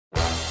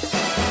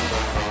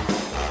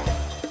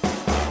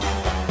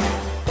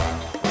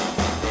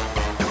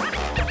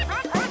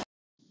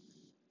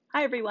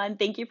Hi, everyone.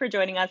 Thank you for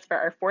joining us for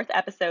our fourth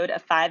episode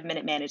of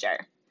 5-Minute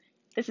Manager.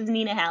 This is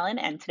Nina Hallen,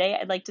 and today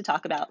I'd like to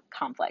talk about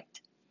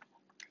conflict.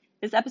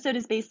 This episode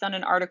is based on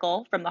an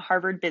article from the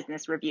Harvard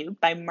Business Review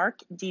by Mark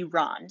D.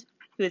 Rond,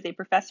 who is a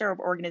professor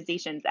of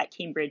organizations at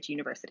Cambridge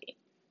University.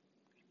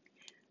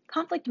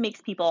 Conflict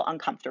makes people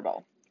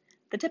uncomfortable.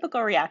 The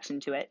typical reaction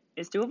to it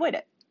is to avoid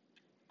it.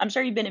 I'm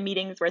sure you've been in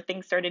meetings where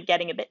things started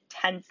getting a bit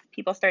tense,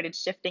 people started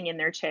shifting in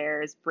their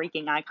chairs,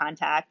 breaking eye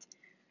contact,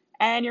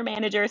 and your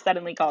manager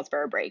suddenly calls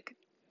for a break.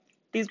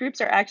 These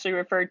groups are actually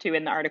referred to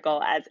in the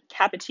article as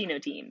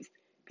cappuccino teams,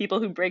 people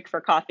who break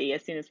for coffee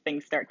as soon as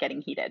things start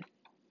getting heated.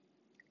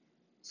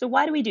 So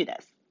why do we do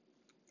this?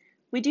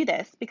 We do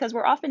this because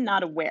we're often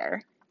not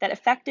aware that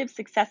effective,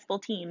 successful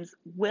teams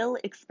will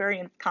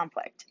experience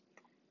conflict.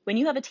 When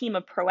you have a team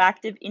of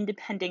proactive,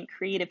 independent,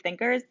 creative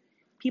thinkers,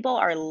 people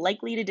are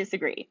likely to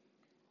disagree.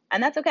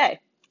 And that's okay.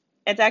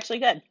 It's actually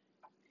good.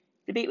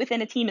 Debate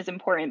within a team is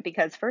important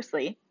because,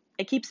 firstly,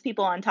 it keeps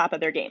people on top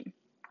of their game.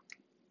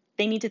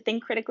 They need to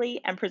think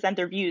critically and present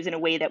their views in a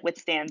way that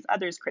withstands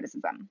others'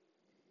 criticism.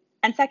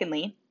 And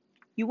secondly,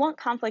 you want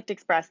conflict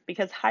expressed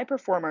because high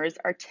performers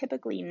are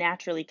typically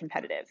naturally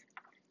competitive.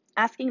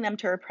 Asking them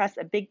to repress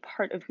a big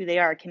part of who they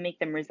are can make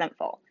them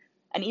resentful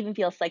and even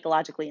feel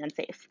psychologically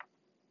unsafe.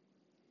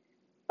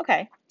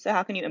 Okay, so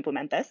how can you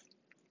implement this?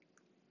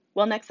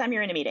 Well, next time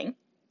you're in a meeting,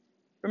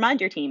 remind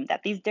your team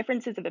that these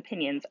differences of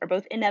opinions are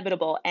both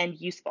inevitable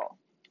and useful.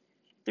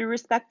 Through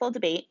respectful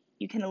debate,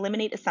 you can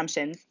eliminate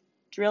assumptions,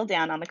 drill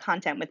down on the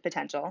content with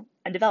potential,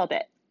 and develop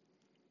it.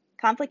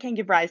 Conflict can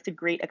give rise to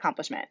great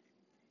accomplishment,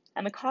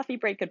 and the coffee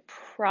break could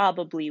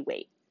probably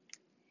wait.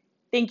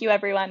 Thank you,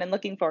 everyone, and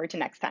looking forward to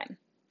next time.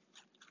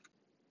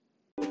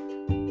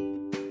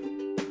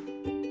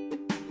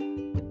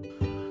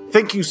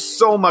 Thank you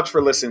so much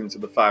for listening to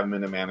the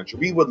 5-Minute Manager.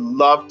 We would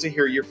love to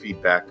hear your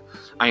feedback.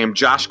 I am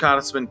Josh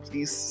Gottesman.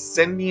 Please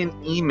send me an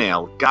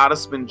email,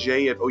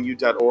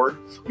 gottesmanj@ou.org.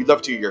 We'd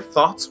love to hear your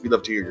thoughts. We'd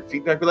love to hear your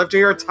feedback. We'd love to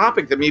hear a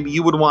topic that maybe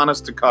you would want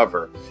us to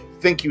cover.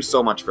 Thank you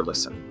so much for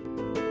listening.